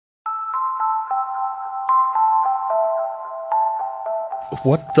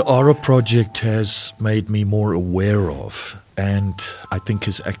What the Aura project has made me more aware of, and I think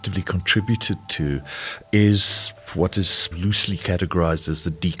has actively contributed to, is what is loosely categorized as the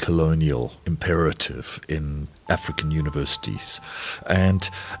decolonial imperative in African universities. And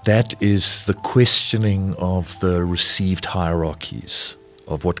that is the questioning of the received hierarchies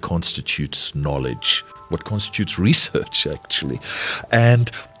of what constitutes knowledge, what constitutes research, actually.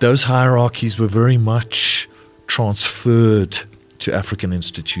 And those hierarchies were very much transferred to African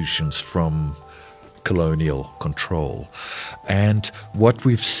institutions from colonial control. And what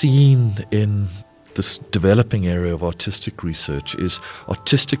we've seen in this developing area of artistic research is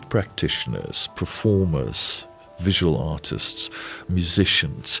artistic practitioners, performers, visual artists,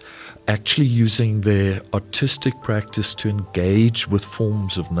 musicians, actually using their artistic practice to engage with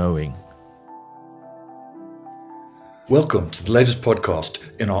forms of knowing. Welcome to the latest podcast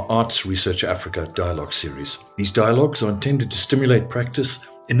in our Arts Research Africa dialogue series. These dialogues are intended to stimulate practice,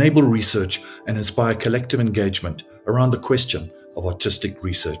 enable research, and inspire collective engagement around the question of artistic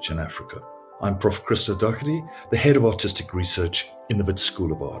research in Africa. I'm Prof. Christo Doherty, the head of artistic research in the Wits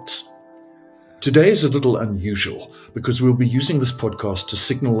School of Arts. Today is a little unusual because we'll be using this podcast to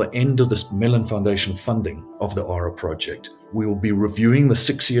signal the end of this Mellon Foundation funding of the Aura project. We will be reviewing the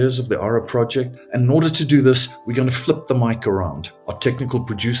 6 years of the Aura project, and in order to do this, we're going to flip the mic around. Our technical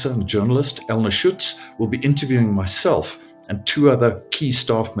producer and journalist, Elna Schutz, will be interviewing myself and two other key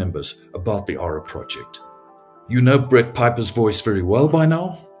staff members about the Aura project. You know Brett Piper's voice very well by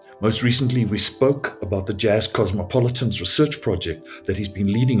now. Most recently, we spoke about the Jazz Cosmopolitans research project that he's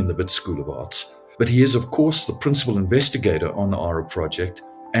been leading in the Wits School of Arts. But he is, of course, the principal investigator on the Aura project,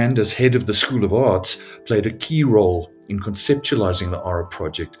 and as head of the School of Arts, played a key role in conceptualizing the Aura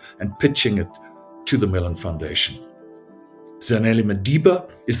project and pitching it to the Mellon Foundation. Zanele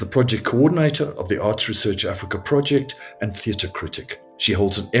Madiba is the project coordinator of the Arts Research Africa project and theatre critic. She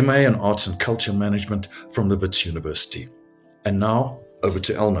holds an MA in Arts and Culture Management from the Wits University. And now, over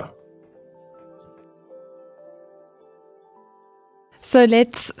to Elna. So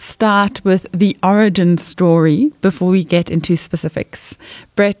let's start with the origin story before we get into specifics.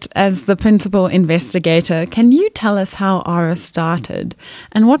 Brett, as the principal investigator, can you tell us how Aura started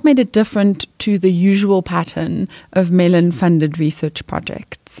and what made it different to the usual pattern of Mellon-funded research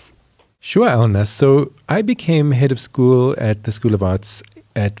projects? Sure, Elna. So I became head of school at the School of Arts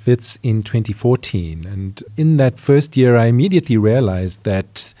at Wits in 2014. And in that first year, I immediately realized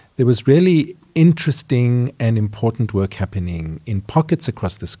that there was really interesting and important work happening in pockets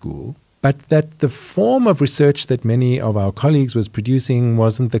across the school, but that the form of research that many of our colleagues was producing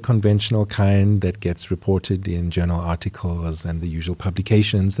wasn't the conventional kind that gets reported in journal articles and the usual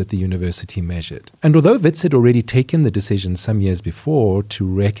publications that the university measured. And although Wits had already taken the decision some years before to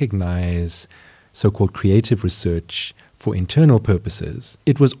recognize so-called creative research for internal purposes,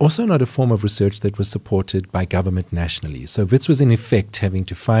 it was also not a form of research that was supported by government nationally. So Wits was in effect having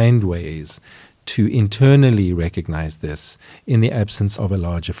to find ways to internally recognize this in the absence of a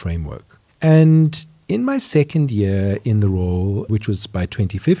larger framework. And in my second year in the role, which was by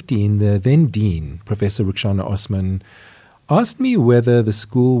 2015, the then dean, Professor Rukshana Osman, asked me whether the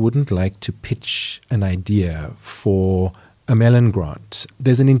school wouldn't like to pitch an idea for a Mellon grant.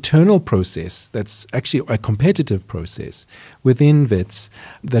 There's an internal process that's actually a competitive process within Wits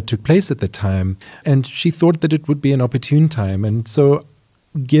that took place at the time, and she thought that it would be an opportune time. And so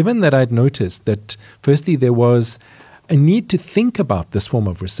given that I'd noticed that firstly there was a need to think about this form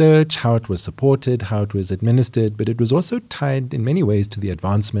of research, how it was supported, how it was administered, but it was also tied in many ways to the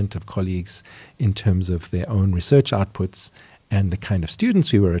advancement of colleagues in terms of their own research outputs and the kind of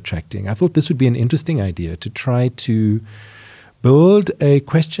students we were attracting, I thought this would be an interesting idea to try to build a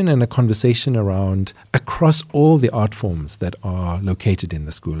question and a conversation around across all the art forms that are located in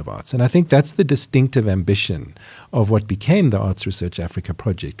the School of Arts. And I think that's the distinctive ambition of what became the Arts Research Africa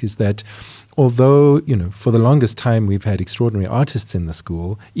project, is that although, for the longest time we've had extraordinary artists in the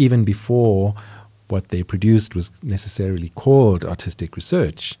school, even before what they produced was necessarily called artistic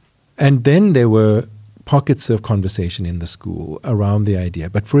research. And then there were pockets of conversation in the school around the idea,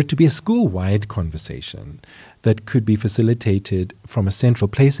 but for it to be a school-wide conversation that could be facilitated from a central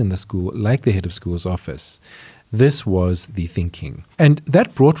place in the school, like the head of school's office, this was the thinking. And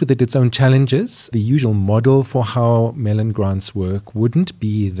that brought with it its own challenges. The usual model for how Mellon grants work wouldn't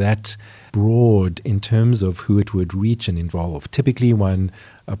be that broad in terms of who it would reach and involve. Typically, one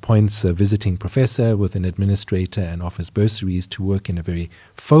appoints a visiting professor with an administrator and offers bursaries to work in a very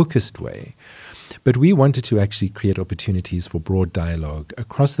focused way. But we wanted to actually create opportunities for broad dialogue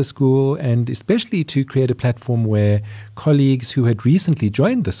across the school, and especially to create a platform where colleagues who had recently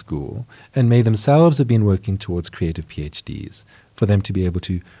joined the school and may themselves have been working towards creative PhDs, for them to be able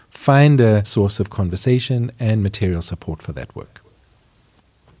to find a source of conversation and material support for that work.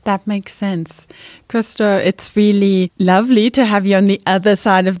 That makes sense. Christo, it's really lovely to have you on the other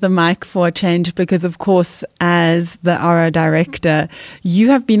side of the mic for a change because, of course, as the ARA director, you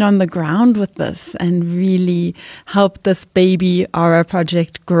have been on the ground with this and really helped this baby ARA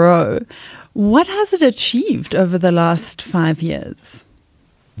project grow. What has it achieved over the last 5 years?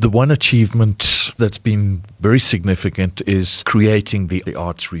 The one achievement that's been very significant is creating the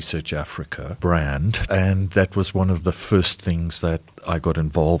Arts Research Africa brand. And that was one of the first things that I got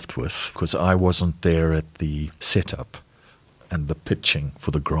involved with because I wasn't there at the setup and the pitching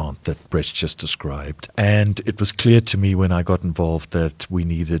for the grant that Brett just described. And it was clear to me when I got involved that we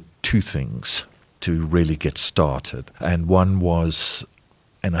needed two things to really get started. And one was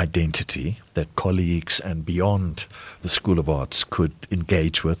an identity that colleagues and beyond the School of Arts could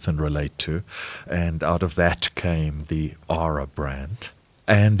engage with and relate to. And out of that came the ARA brand.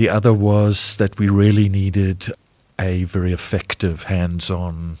 And the other was that we really needed a very effective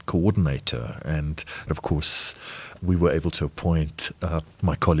hands-on coordinator. And of course, we were able to appoint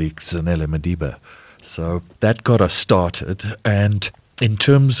my colleague Zanele Madiba. So that got us started. And in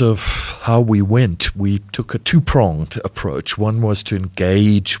terms of how we went, we took a two-pronged approach. One was to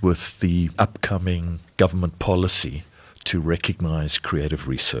engage with the upcoming government policy to recognize creative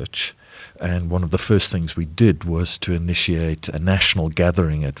research. And one of the first things we did was to initiate a national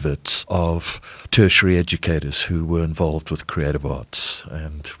gathering at WITS of tertiary educators who were involved with creative arts.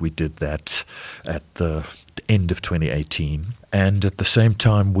 And we did that at the end of 2018. And at the same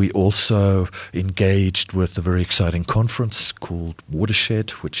time, we also engaged with a very exciting conference called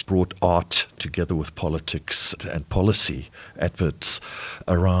Watershed, which brought art together with politics and policy at WITS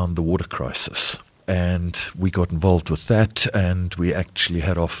around the water crisis. And we got involved with that, and we actually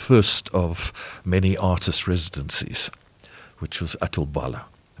had our first of many artist residencies, which was Atul Bala.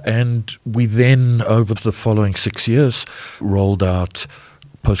 And we then, over the following 6 years, rolled out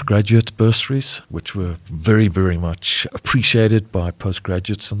postgraduate bursaries, which were very, very much appreciated by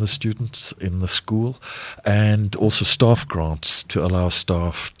postgraduates and the students in the school, and also staff grants to allow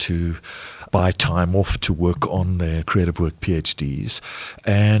staff to buy time off to work on their creative work PhDs,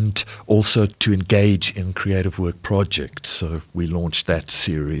 and also to engage in creative work projects. So we launched that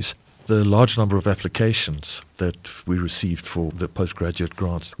series. The large number of applications that we received for the postgraduate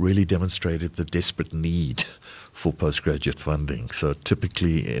grants really demonstrated the desperate need for postgraduate funding. So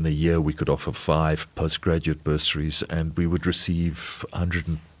typically in a year we could offer 5 postgraduate bursaries and we would receive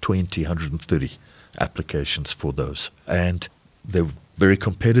 120, 130 applications for those. And they were very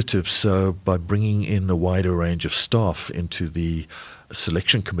competitive, so by bringing in a wider range of staff into the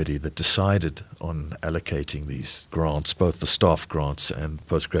selection committee that decided on allocating these grants, both the staff grants and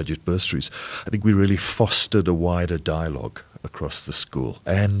postgraduate bursaries, I think we really fostered a wider dialogue across the school.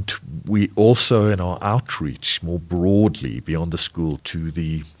 And we also, in our outreach more broadly beyond the school to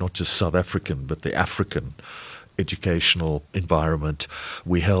the not just South African but the African educational environment,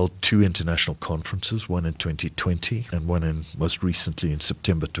 we held 2 international conferences, one in 2020 and one in most recently in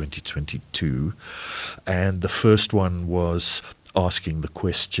September 2022. And the first one was asking the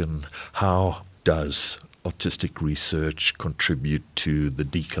question, how does autistic research contribute to the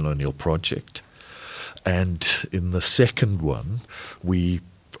decolonial project? And in the second one, we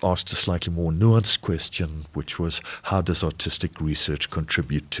asked a slightly more nuanced question, which was, how does autistic research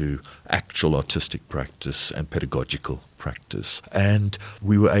contribute to actual autistic practice and pedagogical practice? And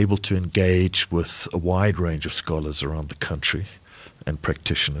we were able to engage with a wide range of scholars around the country and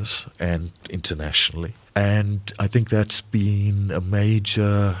practitioners and internationally. And I think that's been a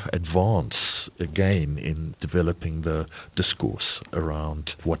major advance, again, in developing the discourse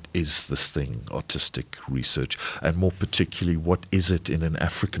around what is this thing, autistic research, and more particularly, what is it in an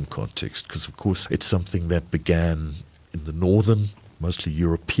African context? Because, of course, it's something that began in the northern, mostly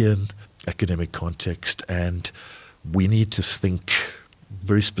European academic context, and we need to think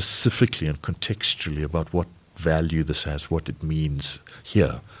very specifically and contextually about what value this has, what it means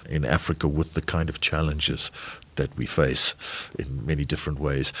here in Africa with the kind of challenges that we face in many different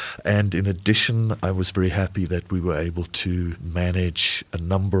ways. And in addition, I was very happy that we were able to manage a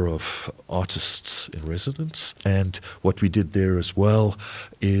number of artists in residence. And what we did there as well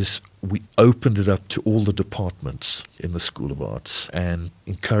is we opened it up to all the departments in the School of Arts and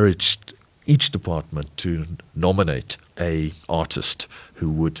encouraged each department to nominate a artist who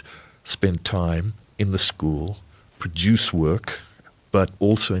would spend time in the school, produce work, but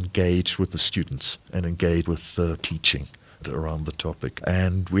also engage with the students and engage with the teaching around the topic.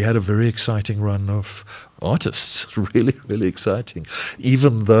 And we had a very exciting run of artists, really, really exciting,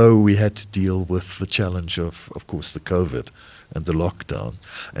 even though we had to deal with the challenge of course, the COVID and the lockdown.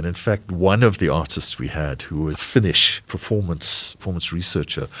 And in fact, one of the artists we had, who was a Finnish performance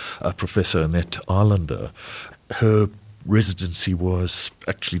researcher, Professor Annette Arlander, her residency was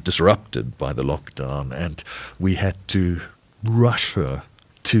actually disrupted by the lockdown, and we had to rush her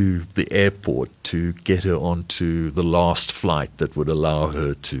to the airport to get her onto the last flight that would allow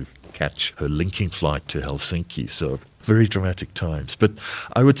her to catch her linking flight to Helsinki. So very dramatic times. But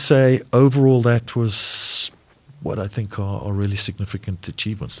I would say overall that was what I think are really significant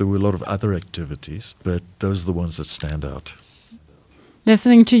achievements. There were a lot of other activities, but those are the ones that stand out.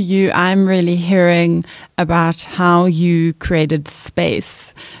 Listening to you, I'm really hearing about how you created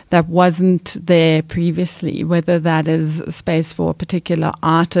space that wasn't there previously, whether that is space for a particular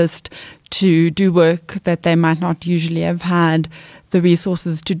artist to do work that they might not usually have had the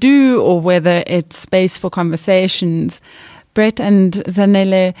resources to do, or whether it's space for conversations. Brett and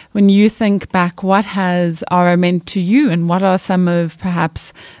Zanele, when you think back, what has ARA meant to you, and what are some of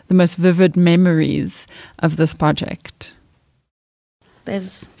perhaps the most vivid memories of this project?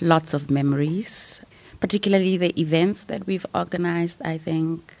 There's lots of memories, particularly the events that we've organized. I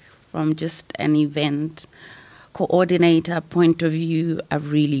think from just an event coordinator point of view,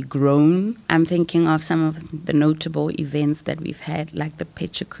 I've really grown. I'm thinking of some of the notable events that we've had, like the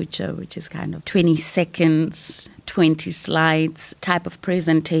Pecha Kucha, which is kind of 20 seconds, 20 slides type of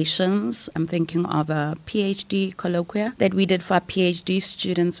presentations. I'm thinking of a PhD colloquia that we did for our PhD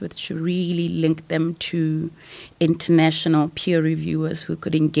students, which really linked them to international peer reviewers who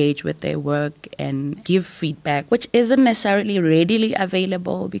could engage with their work and give feedback, which isn't necessarily readily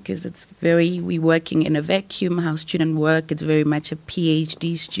available because we're working in a vacuum. How student work, it's very much a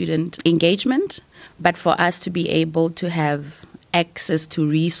PhD student engagement. But for us to be able to have access to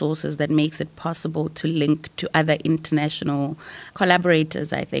resources that makes it possible to link to other international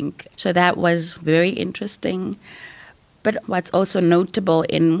collaborators, I think. So that was very interesting. But what's also notable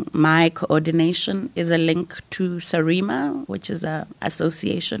in my coordination is a link to SARIMA, which is an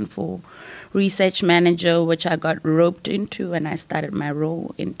association for research manager, which I got roped into when I started my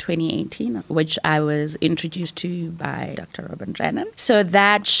role in 2018, which I was introduced to by Dr. Robin Drennan. So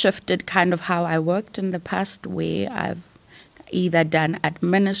that shifted kind of how I worked in the past, where I've either done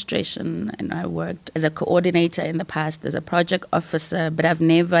administration, and I worked as a coordinator in the past, as a project officer, but I've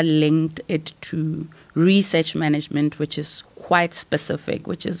never linked it to research management, which is quite specific,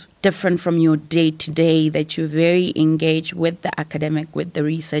 which is different from your day-to-day, that you're very engaged with the academic, with the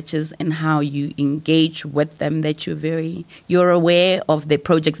researchers, and how you engage with them, that you're aware of the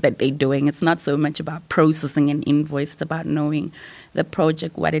projects that they're doing. It's not so much about processing an invoice, it's about knowing the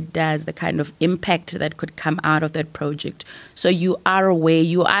project, what it does, the kind of impact that could come out of that project. So you are aware,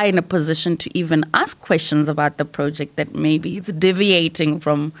 you are in a position to even ask questions about the project that maybe it's deviating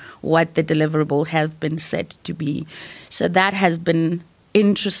from what the deliverable has been said to be. So that has been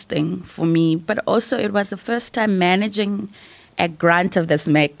interesting for me. But also it was the first time managing a grant of this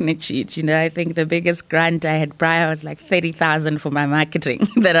magnitude. You know, I think the biggest grant I had prior was like 30,000 for my marketing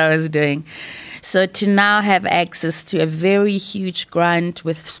that I was doing. So to now have access to a very huge grant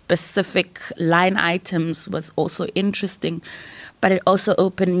with specific line items was also interesting. But it also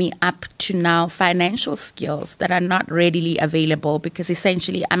opened me up to now financial skills that are not readily available, because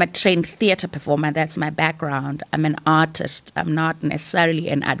essentially I'm a trained theatre performer. That's my background. I'm an artist. I'm not necessarily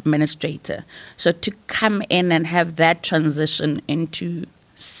an administrator. So to come in and have that transition into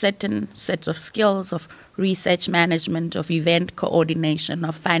certain sets of skills of research management, of event coordination,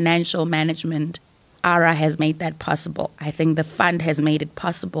 of financial management, ARA has made that possible. I think the fund has made it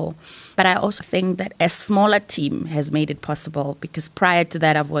possible. But I also think that a smaller team has made it possible, because prior to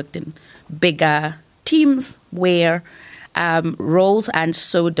that, I've worked in bigger teams where roles aren't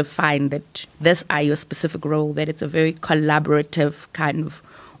so defined that this are your specific role, that it's a very collaborative kind of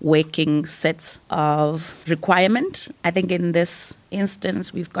working sets of requirement. I think in this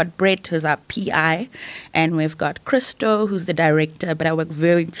instance, we've got Brett, who's our PI, and we've got Christo, who's the director, but I work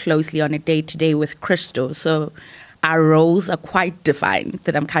very closely on a day-to-day with Christo. So our roles are quite defined,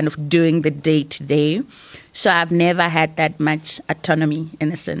 that I'm kind of doing the day-to-day. So I've never had that much autonomy,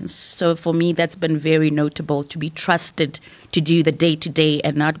 in a sense. So for me, that's been very notable, to be trusted to do the day-to-day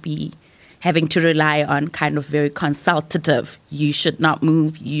and not be having to rely on kind of very consultative, you should not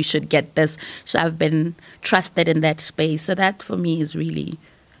move, you should get this. So I've been trusted in that space. So that for me is really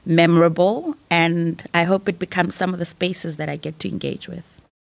memorable, and I hope it becomes some of the spaces that I get to engage with.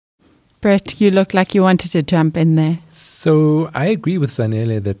 Brett, you look like you wanted to jump in there. So I agree with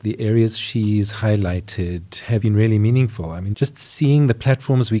Zanele that the areas she's highlighted have been really meaningful. I mean, just seeing the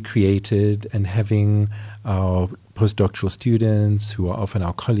platforms we created and having our postdoctoral students, who are often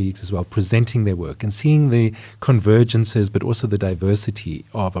our colleagues as well, presenting their work and seeing the convergences, but also the diversity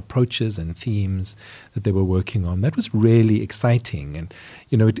of approaches and themes that they were working on. That was really exciting. And,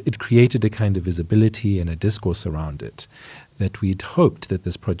 it created a kind of visibility and a discourse around it that we'd hoped that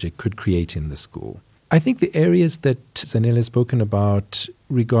this project could create in the school. I think the areas that Zanele has spoken about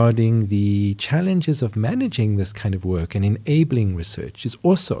regarding the challenges of managing this kind of work and enabling research is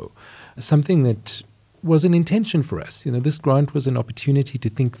also something that was an intention for us. This grant was an opportunity to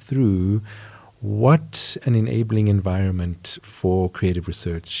think through what an enabling environment for creative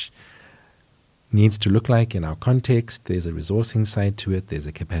research needs to look like in our context. There's a resourcing side to it, there's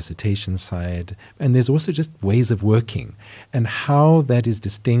a capacitation side, and there's also just ways of working and how that is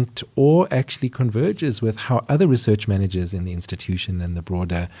distinct or actually converges with how other research managers in the institution and the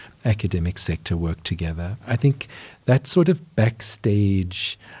broader academic sector work together. I think that sort of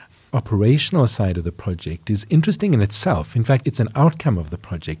backstage operational side of the project is interesting in itself. In fact, it's an outcome of the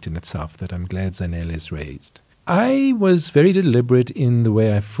project in itself that I'm glad Zanele has raised. I was very deliberate in the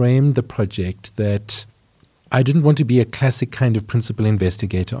way I framed the project, that I didn't want to be a classic kind of principal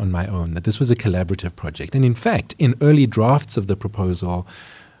investigator on my own, that this was a collaborative project. And in fact, in early drafts of the proposal,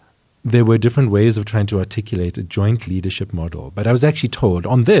 there were different ways of trying to articulate a joint leadership model. But I was actually told,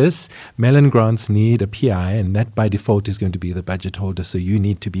 on this, Mellon grants need a PI, and that by default is going to be the budget holder, so you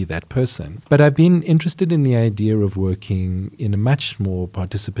need to be that person. But I've been interested in the idea of working in a much more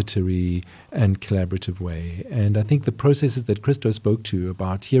participatory and collaborative way. And I think the processes that Christo spoke to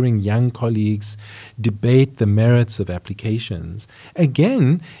about hearing young colleagues debate the merits of applications,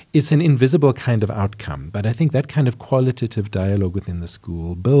 again, it's an invisible kind of outcome. But I think that kind of qualitative dialogue within the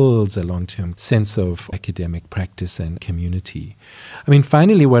school builds a long-term sense of academic practice and community. I mean,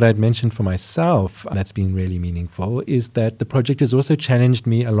 finally, what I'd mentioned for myself that's been really meaningful is that the project has also challenged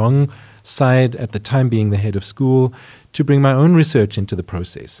me alongside, at the time being the head of school, to bring my own research into the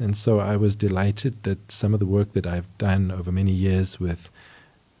process. And so I was delighted that some of the work that I've done over many years with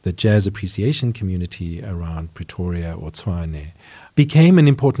the jazz appreciation community around Pretoria or Tshwane became an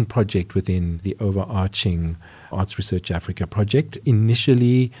important project within the overarching Arts Research Africa project.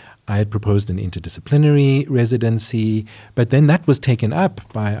 Initially, I had proposed an interdisciplinary residency, but then that was taken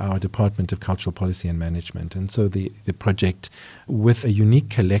up by our Department of Cultural Policy and Management. And so the project, with a unique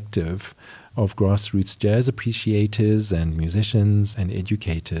collective of grassroots jazz appreciators and musicians and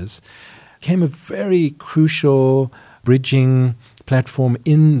educators, became a very crucial bridging platform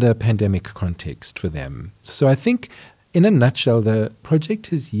in the pandemic context for them. So I think, in a nutshell, the project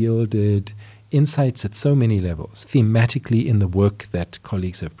has yielded insights at so many levels, thematically in the work that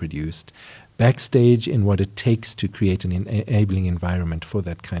colleagues have produced, backstage in what it takes to create an enabling environment for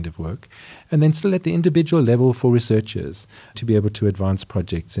that kind of work, and then still at the individual level for researchers to be able to advance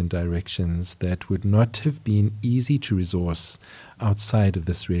projects in directions that would not have been easy to resource outside of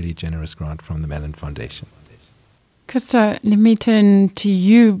this really generous grant from the Mellon Foundation. Christo, let me turn to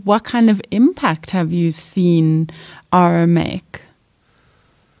you. What kind of impact have you seen ARA make?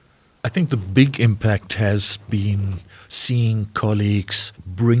 I think the big impact has been seeing colleagues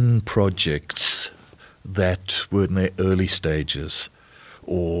bring projects that were in their early stages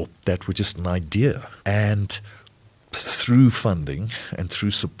or that were just an idea, and through funding and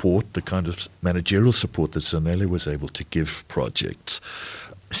through support, the kind of managerial support that Zanele was able to give projects,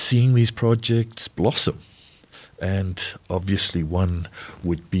 seeing these projects blossom. And obviously one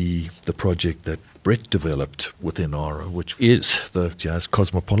would be the project that Brett developed within ARA, which is the Jazz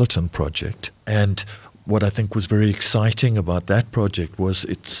Cosmopolitan Project. And what I think was very exciting about that project was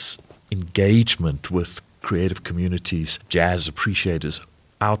its engagement with creative communities, jazz appreciators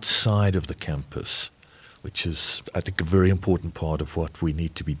outside of the campus, which is, I think, a very important part of what we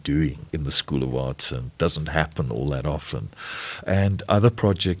need to be doing in the School of Arts, and doesn't happen all that often. And other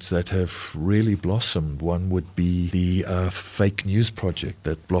projects that have really blossomed, one would be the fake news project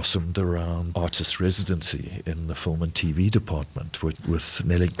that blossomed around artist residency in the film and TV department with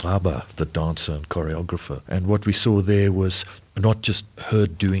Nelly Glaba, the dancer and choreographer. And what we saw there was not just her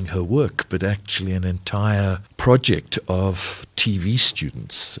doing her work, but actually an entire project of TV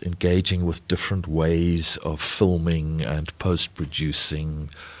students engaging with different ways of filming and post-producing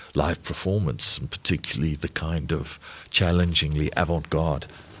live performance, and particularly the kind of challengingly avant-garde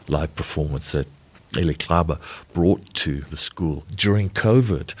live performance that Eli Klaber, brought to the school. During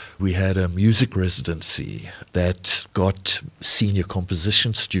COVID, we had a music residency that got senior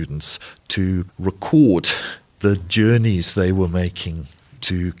composition students to record the journeys they were making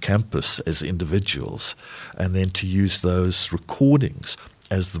to campus as individuals, and then to use those recordings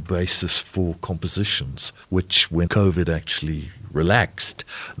as the basis for compositions, which when COVID actually relaxed,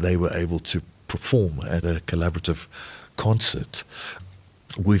 they were able to perform at a collaborative concert.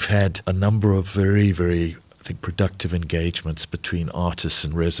 We've had a number of very, very, I think, productive engagements between artists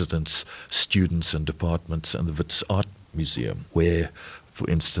and residents, students and departments, and the Wits Art Museum, where, for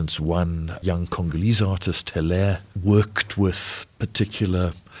instance, one young Congolese artist, Hilaire, worked with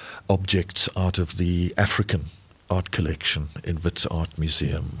particular objects out of the African art collection in Wits Art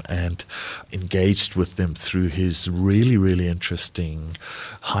Museum and engaged with them through his really, really interesting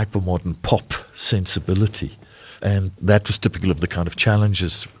hypermodern pop sensibility. And that was typical of the kind of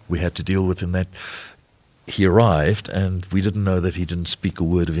challenges we had to deal with in that he arrived and we didn't know that he didn't speak a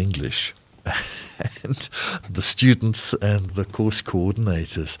word of English. And the students and the course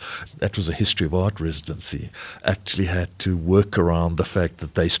coordinators, that was a history of art residency, actually had to work around the fact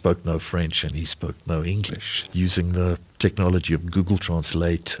that they spoke no French and he spoke no English. Using the technology of Google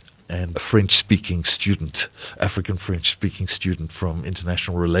Translate and a French-speaking student, African French-speaking student from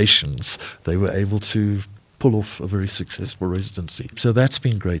international relations, they were able to pull off a very successful residency. So that's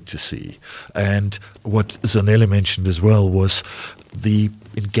been great to see. And what Zanele mentioned as well was the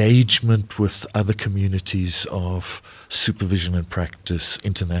engagement with other communities of supervision and practice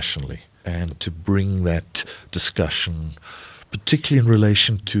internationally, and to bring that discussion, particularly in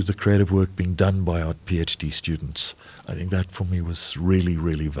relation to the creative work being done by our PhD students. I think that for me was really,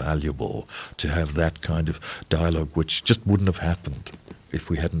 really valuable to have that kind of dialogue, which just wouldn't have happened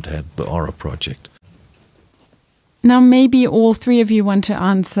if we hadn't had the ARA project. Now, maybe all three of you want to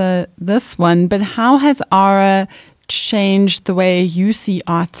answer this one, but how has ARA changed the way you see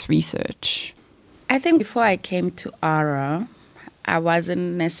arts research? I think before I came to ARA, I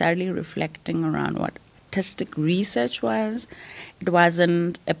wasn't necessarily reflecting around what artistic research was. It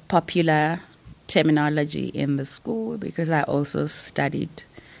wasn't a popular terminology in the school because I also studied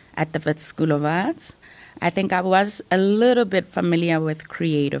at the Wits School of Arts. I think I was a little bit familiar with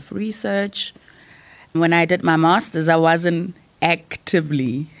creative research. When I did my master's, I wasn't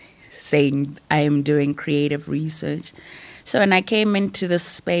actively saying I am doing creative research. So when I came into this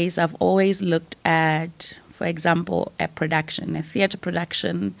space, I've always looked at, for example, a theater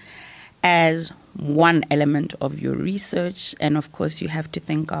production, as one element of your research. And of course, you have to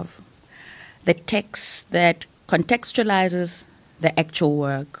think of the text that contextualizes the actual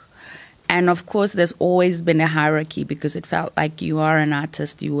work. And of course, there's always been a hierarchy because it felt like you are an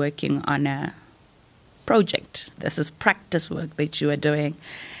artist, you're working on a project. This is practice work that you are doing.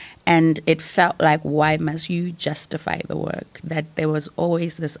 And it felt like, why must you justify the work? That there was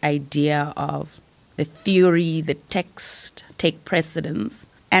always this idea of the theory, the text take precedence.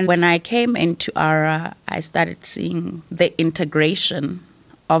 And when I came into ARA, I started seeing the integration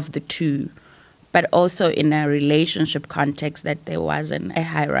of the two, but also in a relationship context, that there wasn't a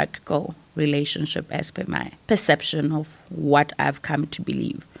hierarchical relationship as per my perception of what I've come to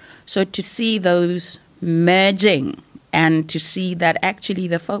believe. So to see those merging and to see that actually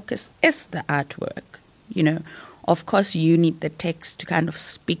the focus is the artwork, of course you need the text to kind of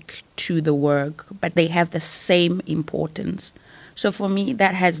speak to the work, but they have the same importance. So for me,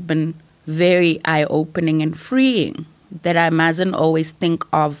 that has been very eye-opening and freeing, that I mustn't always think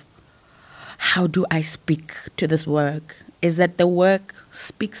of how do I speak to this work, is that the work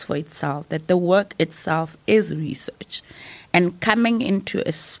speaks for itself, that the work itself is research. And coming into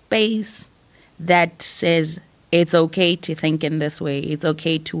a space that says it's okay to think in this way, it's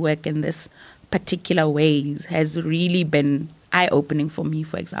okay to work in this particular ways, has really been eye-opening for me,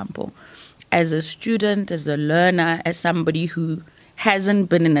 for example. As a student, as a learner, as somebody who hasn't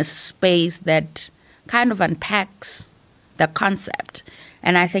been in a space that kind of unpacks the concept.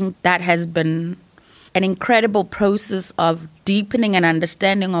 And I think that has been an incredible process of deepening an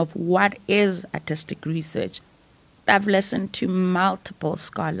understanding of what is artistic research. I've listened to multiple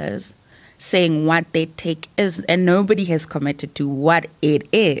scholars saying what their take is, and nobody has committed to what it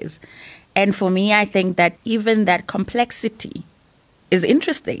is. And for me, I think that even that complexity is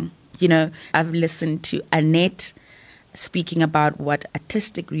interesting. I've listened to Annette speaking about what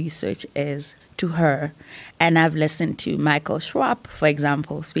artistic research is to her, and I've listened to Michael Schwab, for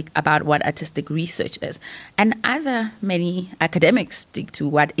example, speak about what artistic research is. And many academics speak to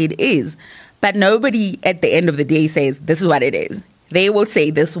what it is, but nobody at the end of the day says, this is what it is. They will say,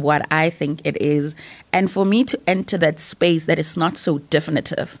 this is what I think it is. And for me to enter that space that is not so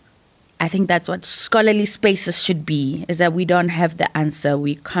definitive, I think that's what scholarly spaces should be, is that we don't have the answer.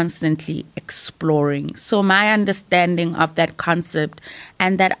 We're constantly exploring. So my understanding of that concept,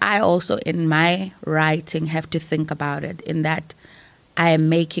 and that I also in my writing have to think about it, in that I am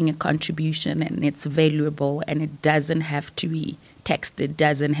making a contribution and it's valuable and it doesn't have to be text, it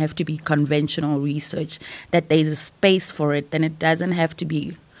doesn't have to be conventional research, that there's a space for it, then it doesn't have to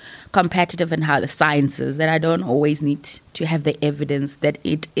be competitive in how the sciences, that I don't always need to have the evidence, that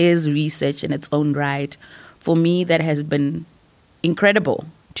it is research in its own right. For me, that has been incredible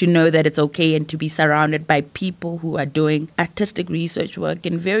to know that it's okay and to be surrounded by people who are doing artistic research work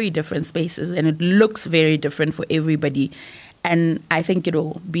in very different spaces, and it looks very different for everybody. And I think it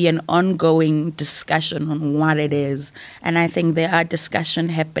will be an ongoing discussion on what it is. And I think there are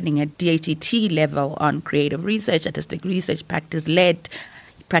discussions happening at DHET level on creative research, artistic research, practice-led,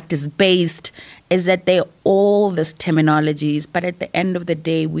 practice-based, is that they're all these terminologies, but at the end of the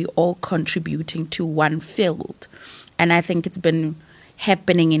day, we're all contributing to one field. And I think it's been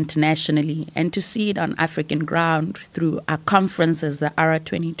happening internationally, and to see it on African ground through our conferences, the ARA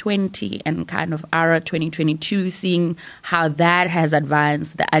 2020 and kind of ARA 2022, seeing how that has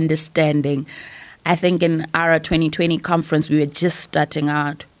advanced the understanding. I think in ARA 2020 conference, we were just starting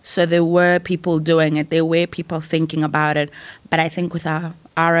out. So there were people doing it, there were people thinking about it, but I think with our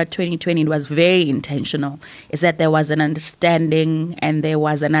ARA 2020, it was very intentional, is that there was an understanding and there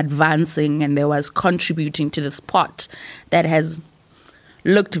was an advancing and there was contributing to this pot that has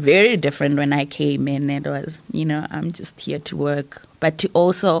looked very different when I came in. It was, I'm just here to work, but to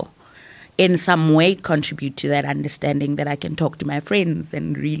also in some way contribute to that understanding, that I can talk to my friends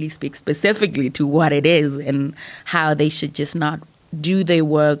and really speak specifically to what it is and how they should just not do their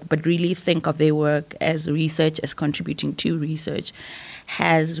work, but really think of their work as research, as contributing to research,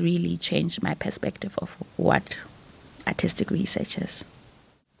 has really changed my perspective of what artistic research is.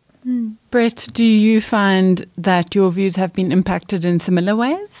 Brett, do you find that your views have been impacted in similar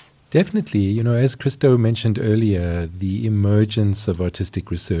ways? Definitely. As Christo mentioned earlier, the emergence of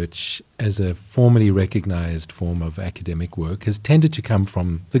artistic research as a formally recognized form of academic work has tended to come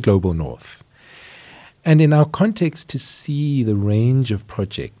from the global north. And in our context, to see the range of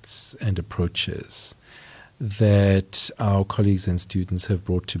projects and approaches that our colleagues and students have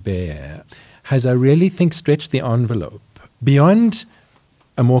brought to bear has, I really think, stretched the envelope beyond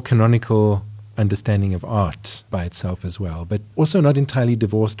a more canonical understanding of art by itself as well, but also not entirely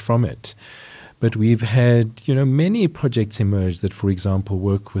divorced from it. But we've had, many projects emerge that, for example,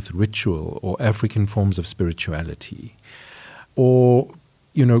 work with ritual or African forms of spirituality, or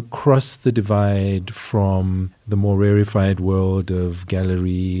cross the divide from the more rarefied world of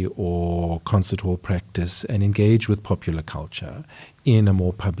gallery or concert hall practice and engage with popular culture in a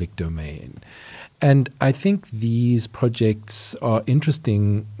more public domain. And I think these projects are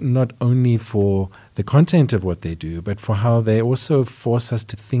interesting not only for the content of what they do, but for how they also force us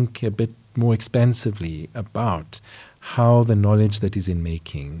to think a bit more expansively about how the knowledge that is in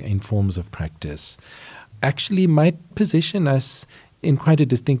making, in forms of practice, actually might position us in quite a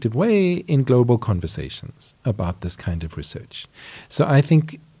distinctive way in global conversations about this kind of research. So I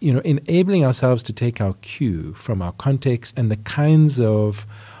think, enabling ourselves to take our cue from our context and the kinds of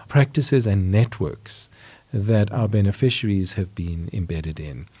practices and networks that our beneficiaries have been embedded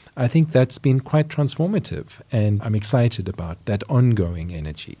in, I think that's been quite transformative, and I'm excited about that ongoing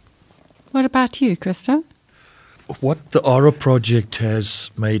energy. What about you, Christo? What the ARA project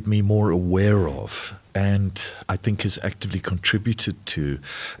has made me more aware of, and I think has actively contributed to,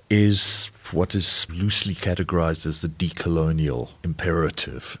 is what is loosely categorized as the decolonial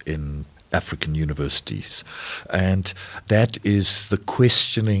imperative in African universities. And that is the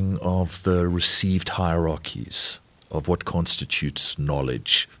questioning of the received hierarchies of what constitutes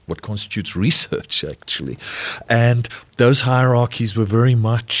knowledge, what constitutes research, actually. And those hierarchies were very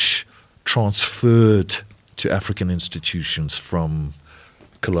much transferred to African institutions from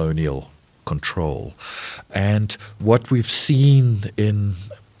colonial control. And what we've seen in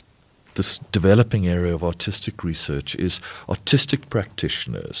this developing area of artistic research is artistic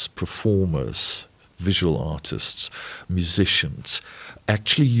practitioners, performers, visual artists, musicians,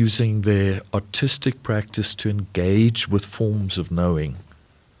 actually using their artistic practice to engage with forms of knowing,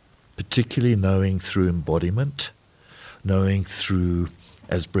 particularly knowing through embodiment, knowing through,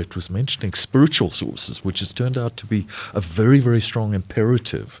 as Brett was mentioning, spiritual sources, which has turned out to be a very, very strong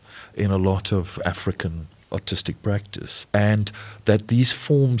imperative in a lot of African artistic practice. And that these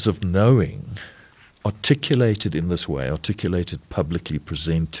forms of knowing, articulated in this way, articulated, publicly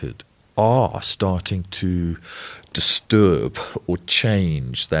presented, are starting to disturb or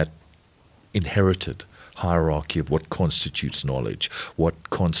change that inherited hierarchy of what constitutes knowledge, what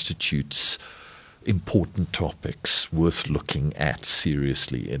constitutes important topics worth looking at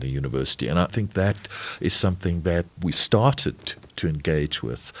seriously in a university. And I think that is something that we've started to engage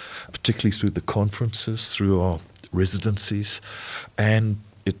with, particularly through the conferences, through our residencies, and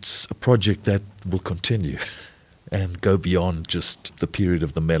it's a project that will continue and go beyond just the period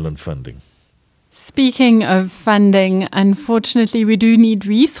of the Mellon funding. Speaking of funding, unfortunately, we do need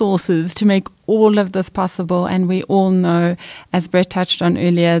resources to make all of this possible. And we all know, as Brett touched on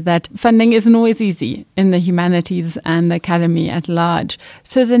earlier, that funding isn't always easy in the humanities and the academy at large.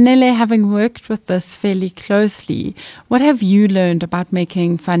 So Zanele, having worked with this fairly closely, what have you learned about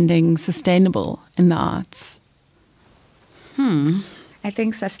making funding sustainable in the arts? I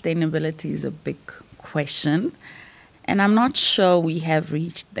think sustainability is a big question. And I'm not sure we have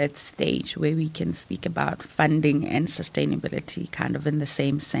reached that stage where we can speak about funding and sustainability kind of in the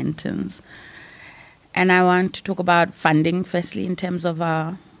same sentence. And I want to talk about funding, firstly, in terms of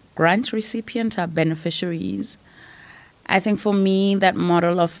our grant recipient, our beneficiaries. I think for me, that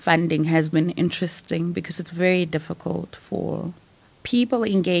model of funding has been interesting because it's very difficult for people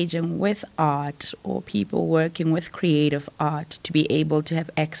engaging with art or people working with creative art to be able to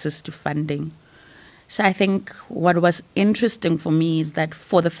have access to funding. So I think what was interesting for me is that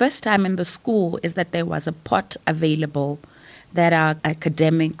for the first time in the school is that there was a pot available that our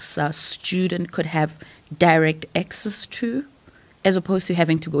academics, our student could have direct access to, as opposed to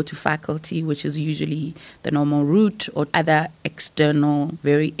having to go to faculty, which is usually the normal route, or other external,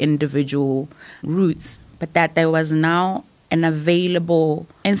 very individual routes. But that there was now an available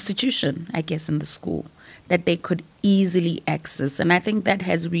institution, I guess, in the school that they could easily access. And I think that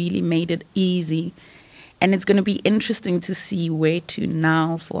has really made it easy. And it's going to be interesting to see where to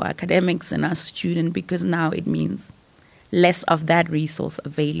now for academics and our students, because now it means less of that resource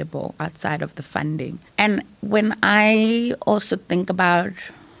available outside of the funding. And when I also think about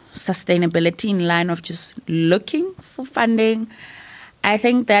sustainability in line of just looking for funding, I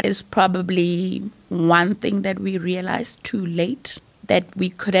think that is probably one thing that we realized too late, that we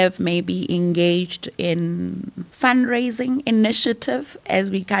could have maybe engaged in fundraising initiative, as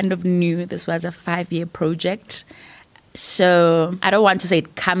we kind of knew this was a 5-year project. So I don't want to say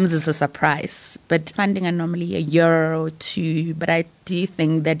it comes as a surprise, but funding are normally a year or two. But I do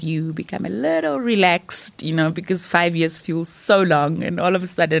think that you become a little relaxed, because 5 years feels so long, and all of a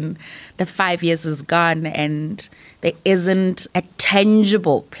sudden the 5 years is gone and there isn't a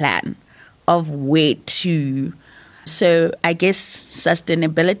tangible plan of where to. So I guess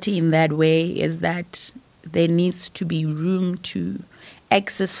sustainability in that way is that there needs to be room to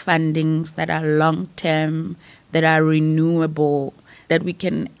access fundings that are long-term, that are renewable, that we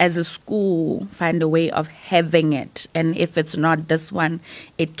can, as a school, find a way of having it. And if it's not this one,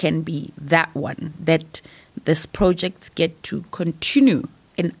 it can be that one, that this projects get to continue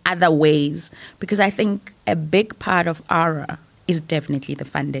in other ways. Because I think a big part of ARA is definitely the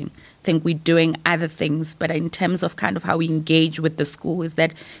funding. I think we're doing other things, but in terms of kind of how we engage with the school, is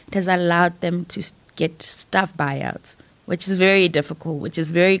that it has allowed them to get staff buyouts, which is very difficult, which is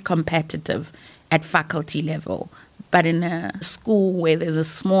very competitive at faculty level. But in a school where there's a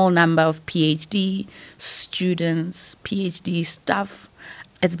small number of PhD students, PhD staff,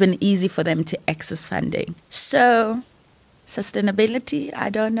 it's been easy for them to access funding. So sustainability,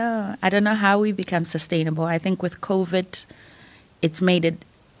 I don't know. I don't know how we become sustainable. I think with COVID, it's made it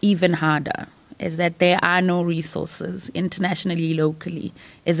even harder, is that there are no resources internationally, locally,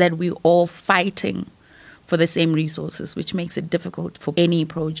 is that we're all fighting for the same resources, which makes it difficult for any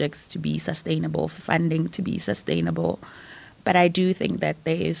projects to be sustainable, for funding to be sustainable. But I do think that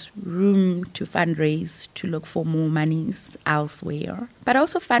there is room to fundraise, to look for more monies elsewhere. But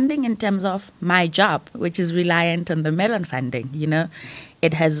also funding in terms of my job, which is reliant on the Mellon funding,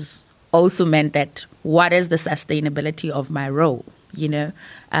 It has also meant that what is the sustainability of my role,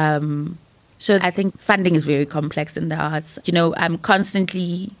 So I think funding is very complex in the arts. I'm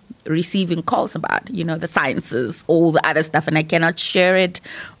constantly receiving calls about, the sciences, all the other stuff, and I cannot share it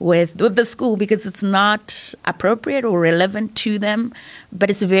with the school because it's not appropriate or relevant to them. But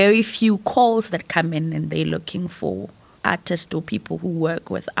it's very few calls that come in and they're looking for artists or people who work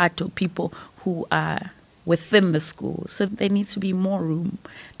with art or people who are within the school. So there needs to be more room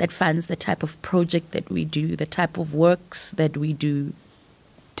that funds the type of project that we do, the type of works that we do.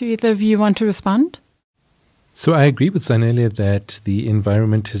 Do either of you want to respond? So I agree with Zanele that the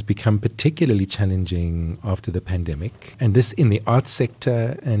environment has become particularly challenging after the pandemic, and this in the arts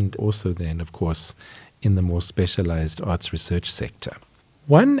sector and also then, of course, in the more specialized arts research sector.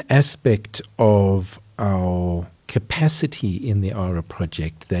 One aspect of our capacity in the ARA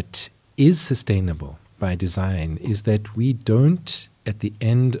project that is sustainable, by design is that we don't, at the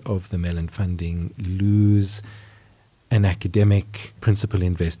end of the Mellon funding, lose an academic principal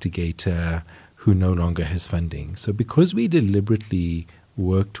investigator who no longer has funding. So because we deliberately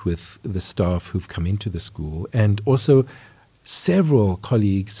worked with the staff who've come into the school and also several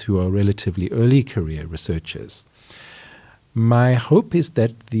colleagues who are relatively early career researchers, my hope is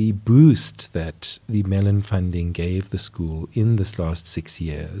that the boost that the Mellon funding gave the school in this last 6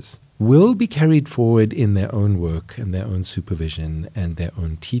 years will be carried forward in their own work and their own supervision and their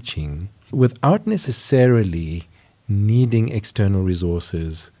own teaching without necessarily needing external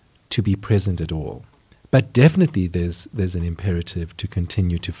resources to be present at all. But definitely there's an imperative to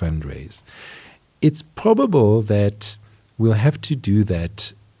continue to fundraise. It's probable that we'll have to do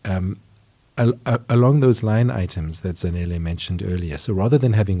that along those line items that Zanele mentioned earlier. So rather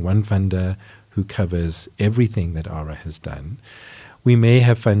than having one funder who covers everything that ARA has done, we may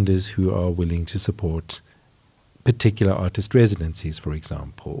have funders who are willing to support particular artist residencies, for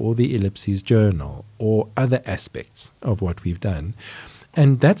example, or the Ellipses Journal, or other aspects of what we've done.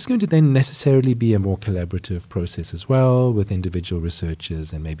 And that's going to then necessarily be a more collaborative process as well, with individual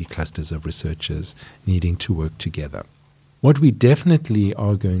researchers and maybe clusters of researchers needing to work together. What we definitely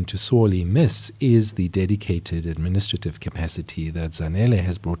are going to sorely miss is the dedicated administrative capacity that Zanele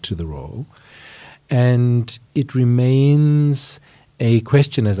has brought to the role. And it remains a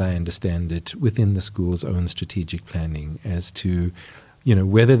question, as I understand it, within the school's own strategic planning as to,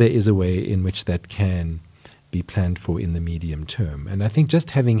 whether there is a way in which that can be planned for in the medium term. And I think just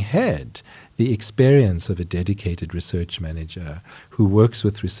having had the experience of a dedicated research manager who works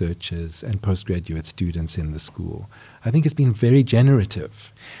with researchers and postgraduate students in the school, I think has been very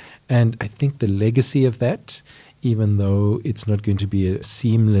generative. And I think the legacy of that, even though it's not going to be a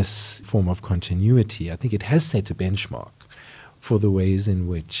seamless form of continuity, I think it has set a benchmark for the ways in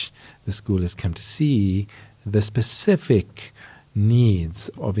which the school has come to see the specific needs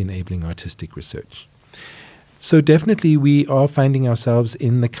of enabling artistic research. So definitely we are finding ourselves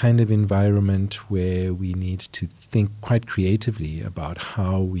in the kind of environment where we need to think quite creatively about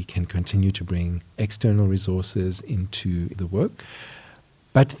how we can continue to bring external resources into the work.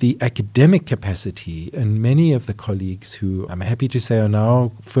 But the academic capacity, and many of the colleagues who I'm happy to say are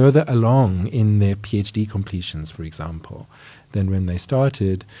now further along in their PhD completions, for example, than when they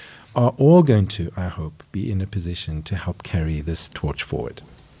started, are all going to, I hope, be in a position to help carry this torch forward.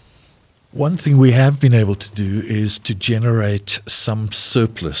 One thing we have been able to do is to generate some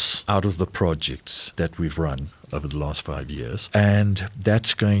surplus out of the projects that we've run over the last 5 years. And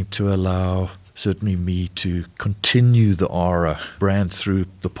that's going to allow certainly me to continue the ARA brand through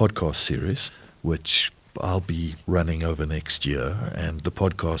the podcast series, which I'll be running over next year. And the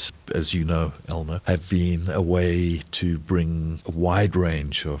podcasts, as you know, Elna, have been a way to bring a wide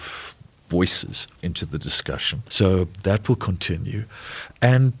range of voices into the discussion. So that will continue.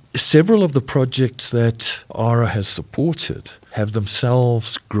 And several of the projects that ARA has supported have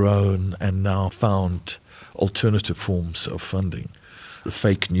themselves grown and now found alternative forms of funding. The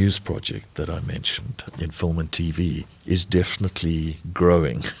fake news project that I mentioned in film and TV is definitely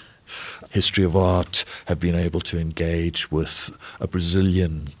growing. History of Art have been able to engage with a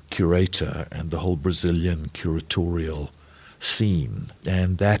Brazilian curator and the whole Brazilian curatorial scene,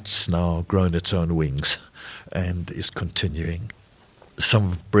 and that's now grown its own wings and is continuing.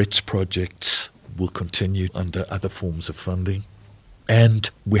 Some of Brett's projects will continue under other forms of funding, and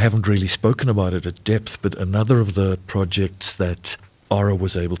we haven't really spoken about it at depth, but another of the projects that ARA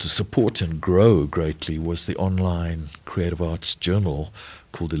was able to support and grow greatly was the online creative arts journal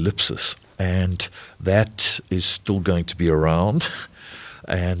called Ellipsis, and that is still going to be around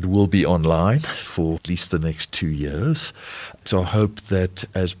and will be online for at least the next 2 years. So I hope that,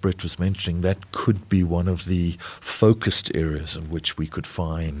 as Brett was mentioning, that could be one of the focused areas in which we could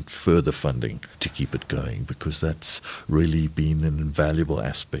find further funding to keep it going, because that's really been an invaluable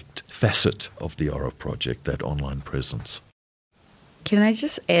facet of the ARA project, that online presence. Can I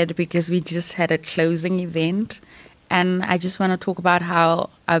just add, because we just had a closing event, and I just want to talk about how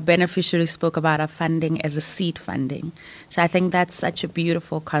our beneficiaries spoke about our funding as a seed funding. So I think that's such a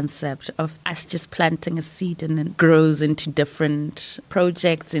beautiful concept of us just planting a seed and it grows into different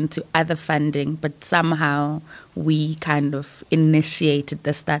projects, into other funding, but somehow we kind of initiated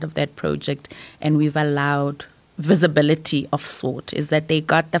the start of that project and we've allowed visibility of sort, is that they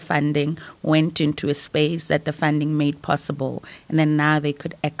got the funding, went into a space that the funding made possible, and then now they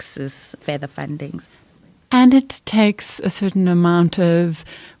could access further fundings. And it takes a certain amount of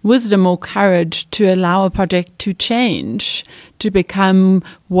wisdom or courage to allow a project to change, to become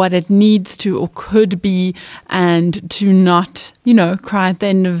what it needs to or could be, and to not, cry at the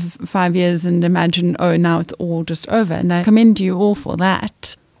end of 5 years and imagine, oh, now it's all just over. And I commend you all for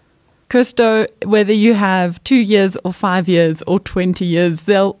that. Christo, whether you have 2 years or 5 years or 20 years,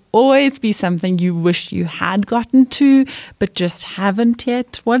 there'll always be something you wish you had gotten to, but just haven't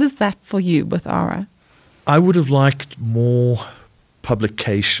yet. What is that for you with ARA? I would have liked more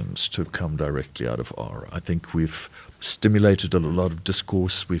publications to have come directly out of ARA. I think we've stimulated a lot of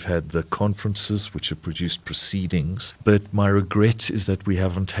discourse. We've had the conferences which have produced proceedings. But my regret is that we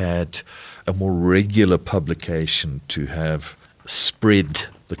haven't had a more regular publication to have spread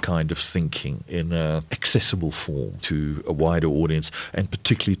the kind of thinking in an accessible form to a wider audience, and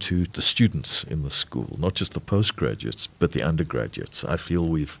particularly to the students in the school, not just the postgraduates, but the undergraduates. I feel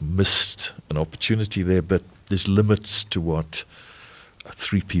we've missed an opportunity there, but there's limits to what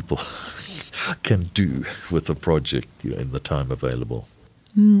 3 people can do with a project in the time available.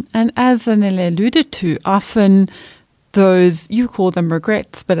 And as Zanele alluded to, often those, you call them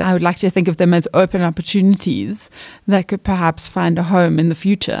regrets, but I would like to think of them as open opportunities that could perhaps find a home in the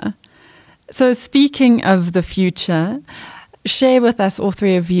future. So speaking of the future, share with us, all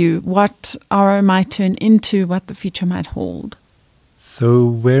 3 of you, what ARA might turn into, what the future might hold. So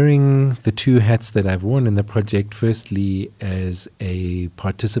wearing the 2 hats that I've worn in the project, firstly as a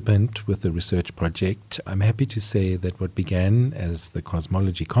participant with the research project, I'm happy to say that what began as the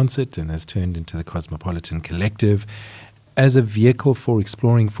Cosmology Concert and has turned into the Cosmopolitan Collective as a vehicle for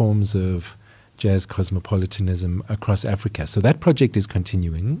exploring forms of jazz cosmopolitanism across Africa. So that project is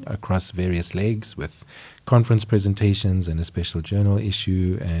continuing across various legs with conference presentations and a special journal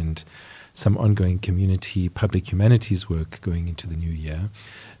issue and some ongoing community public humanities work going into the new year.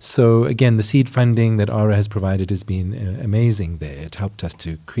 So again, the seed funding that ARA has provided has been amazing there. It helped us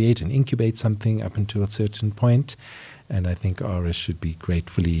to create and incubate something up until a certain point. And I think ARA should be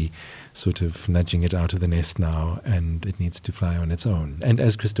gratefully sort of nudging it out of the nest now, and it needs to fly on its own. And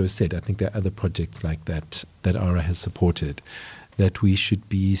as Christo said, I think there are other projects like that ARA has supported that we should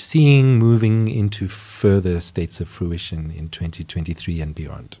be seeing moving into further states of fruition in 2023 and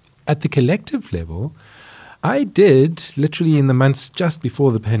beyond. At the collective level, I did, literally in the months just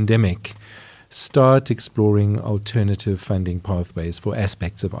before the pandemic, start exploring alternative funding pathways for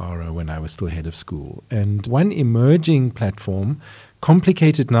aspects of ARA when I was still head of school. And one emerging platform,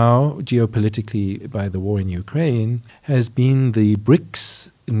 complicated now geopolitically by the war in Ukraine, has been the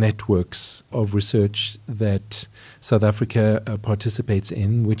BRICS networks of research that South Africa participates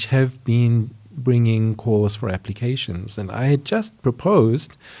in, which have been bringing calls for applications. And I had just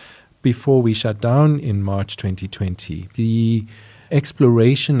proposed, before we shut down in March 2020, the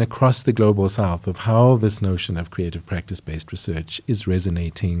exploration across the global south of how this notion of creative practice-based research is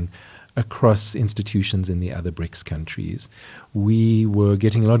resonating across institutions in the other BRICS countries. We were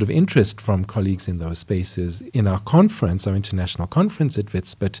getting a lot of interest from colleagues in those spaces in our conference, our international conference at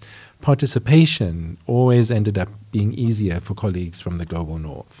WITS, but participation always ended up being easier for colleagues from the global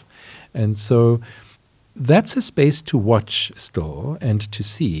north. And so that's a space to watch still and to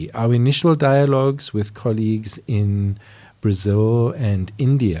see. Our initial dialogues with colleagues in Brazil and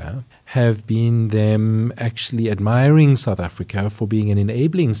India have been them actually admiring South Africa for being an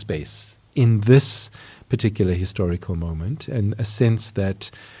enabling space in this particular historical moment, and a sense that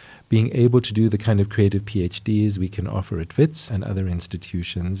being able to do the kind of creative PhDs we can offer at WITS and other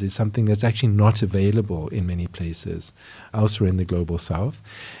institutions is something that's actually not available in many places elsewhere in the global south.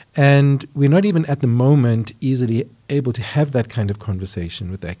 And we're not even at the moment easily able to have that kind of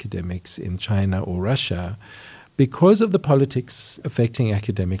conversation with academics in China or Russia because of the politics affecting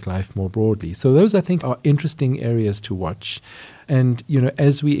academic life more broadly. So those, I think, are interesting areas to watch. And,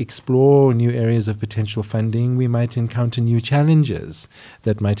 as we explore new areas of potential funding, we might encounter new challenges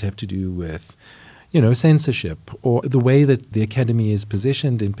that might have to do with, censorship or the way that the academy is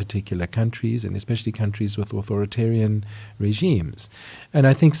positioned in particular countries, and especially countries with authoritarian regimes. And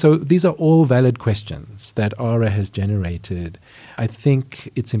I think so these are all valid questions that ARA has generated. I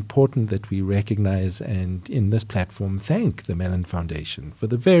think it's important that we recognize and in this platform thank the Mellon Foundation for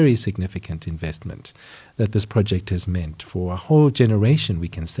the very significant investment that this project has meant for a whole generation, we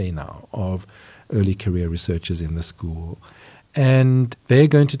can say now, of early career researchers in the school. And they're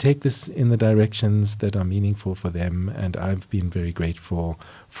going to take this in the directions that are meaningful for them. And I've been very grateful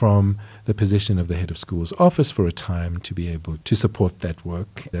from the position of the head of school's office for a time to be able to support that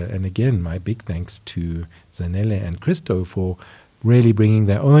work. And again, my big thanks to Zanele and Christo for really bringing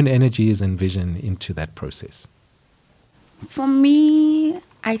their own energies and vision into that process. For me,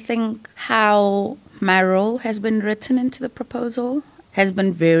 I think how my role has been written into the proposal, has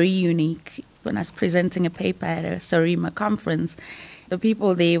been very unique. When I was presenting a paper at a SARIMA conference, the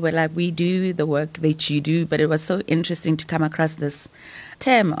people there were like, we do the work that you do, but it was so interesting to come across this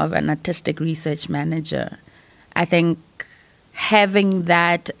term of an artistic research manager. I think having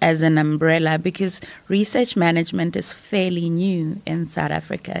that as an umbrella, because research management is fairly new in South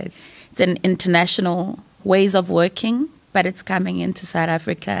Africa. It's an international ways of working, but it's coming into South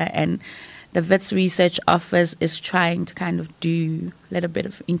Africa, and the WITS Research Office is trying to kind of do a little bit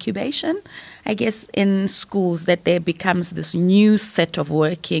of incubation, I guess, in schools, that there becomes this new set of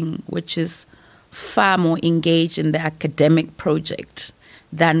working, which is far more engaged in the academic project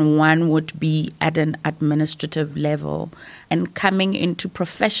than one would be at an administrative level. And coming into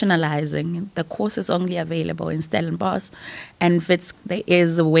professionalizing, the course is only available in Stellenbosch, and WITS, there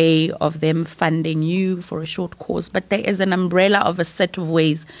is a way of them funding you for a short course, but there is an umbrella of a set of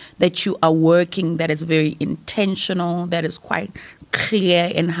ways that you are working that is very intentional, that is quite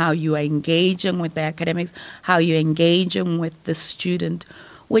clear in how you are engaging with the academics, how you're engaging with the student,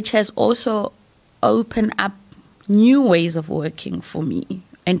 which has also opened up new ways of working for me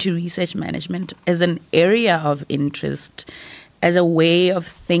into research management as an area of interest, as a way of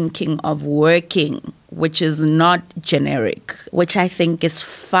thinking of working, which is not generic, which I think is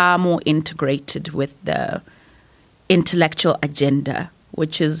far more integrated with the intellectual agenda,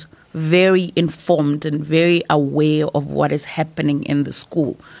 which is very informed and very aware of what is happening in the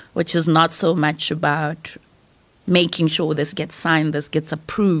school, which is not so much about making sure this gets signed, this gets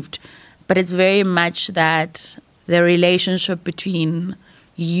approved, but it's very much that the relationship between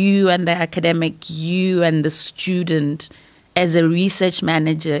you and the academic, you and the student as a research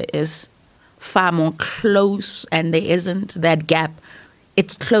manager is far more close, and there isn't that gap.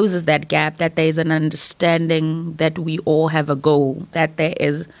 It closes that gap, that there is an understanding that we all have a goal, that there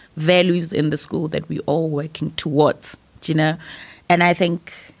is values in the school that we all working towards, you know. And I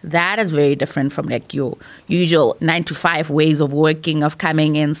think that is very different from like your usual 9-to-5 ways of working, of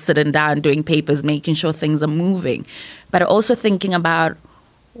coming in, sitting down, doing papers, making sure things are moving. But also thinking about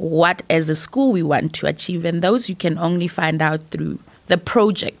what as a school we want to achieve. And those you can only find out through the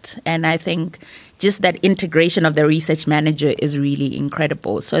project. And I think just that integration of the research manager is really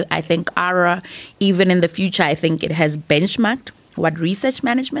incredible. So I think ARA, even in the future, I think it has benchmarked what research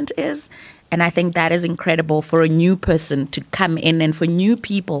management is. And I think that is incredible for a new person to come in, and for new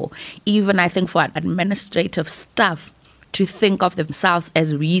people, even I think for administrative staff, to think of themselves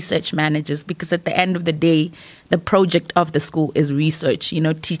as research managers, because at the end of the day, the project of the school is research, you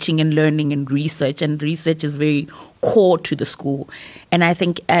know, teaching and learning and research is very core to the school. And I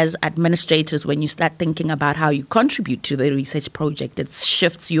think as administrators, when you start thinking about how you contribute to the research project, it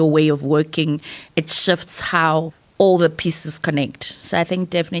shifts your way of working, it shifts how all the pieces connect. So I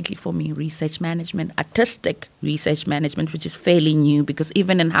think definitely for me, research management, artistic research management, which is fairly new, because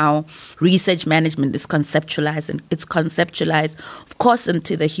even in how research management is conceptualized, and it's conceptualized, of course,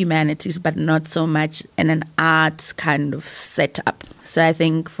 into the humanities, but not so much in an arts kind of setup. So I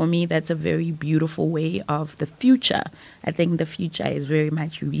think for me, that's a very beautiful way of the future. I think the future is very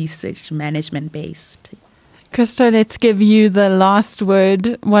much research management based. Christo, let's give you the last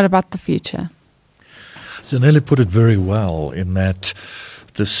word. What about the future? Zanele put it very well in that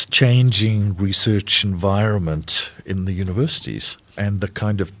this changing research environment in the universities and the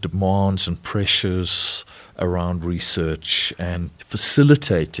kind of demands and pressures around research and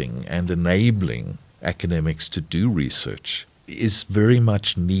facilitating and enabling academics to do research is very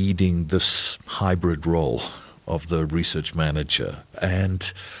much needing this hybrid role of the research manager.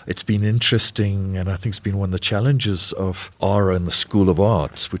 And it's been interesting, and I think it's been one of the challenges of ARA and the School of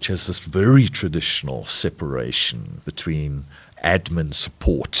Arts, which has this very traditional separation between admin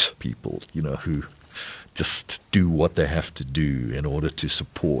support people, you know, who just do what they have to do in order to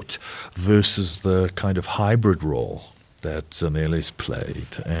support, versus the kind of hybrid role that Zanele's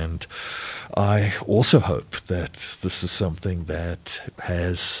played. And I also hope that this is something that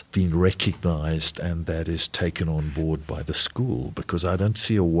has been recognized and that is taken on board by the school, because I don't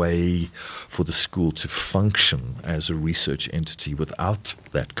see a way for the school to function as a research entity without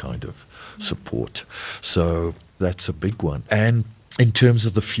that kind of support. So that's a big one. And in terms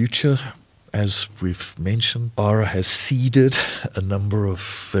of the future, as we've mentioned, ARA has seeded a number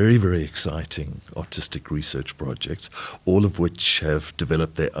of very, very exciting artistic research projects, all of which have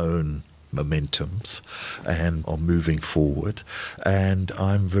developed their own momentums and are moving forward. And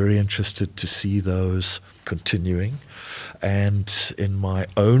I'm very interested to see those continuing, and in my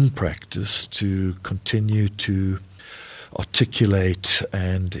own practice to continue to articulate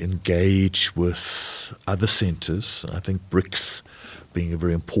and engage with other centres. I think BRICS being a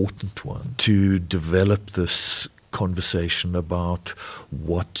very important one, to develop this conversation about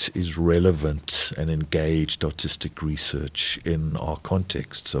what is relevant and engaged artistic research in our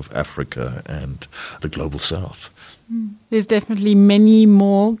contexts of Africa and the global south. There's definitely many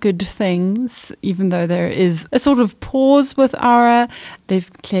more good things, even though there is a sort of pause with ARA. There's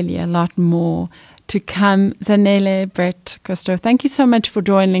clearly a lot more to come. Zanele, Brett, Christo, thank you so much for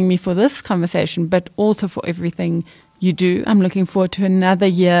joining me for this conversation, but also for everything you do. I'm looking forward to another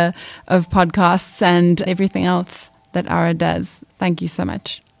year of podcasts and everything else that ARA does. Thank you so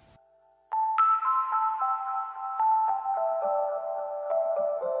much.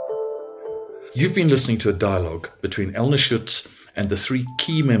 You've been listening to a dialogue between Elna Schutz and the three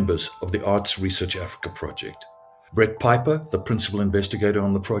key members of the Arts Research Africa project. Brett Piper, the principal investigator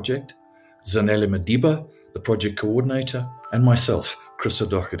on the project, Zanele Madiba, the project coordinator, and myself, Christo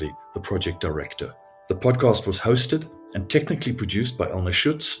Doherty, the project director. The podcast was hosted and technically produced by Elna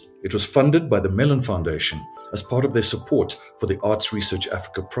Schutz. It was funded by the Mellon Foundation as part of their support for the Arts Research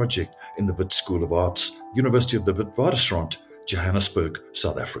Africa project in the Wits School of Arts, University of the Witwatersrand, Johannesburg,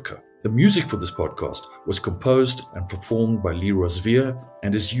 South Africa. The music for this podcast was composed and performed by Leroy Zvier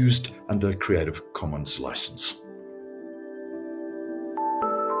and is used under a Creative Commons license.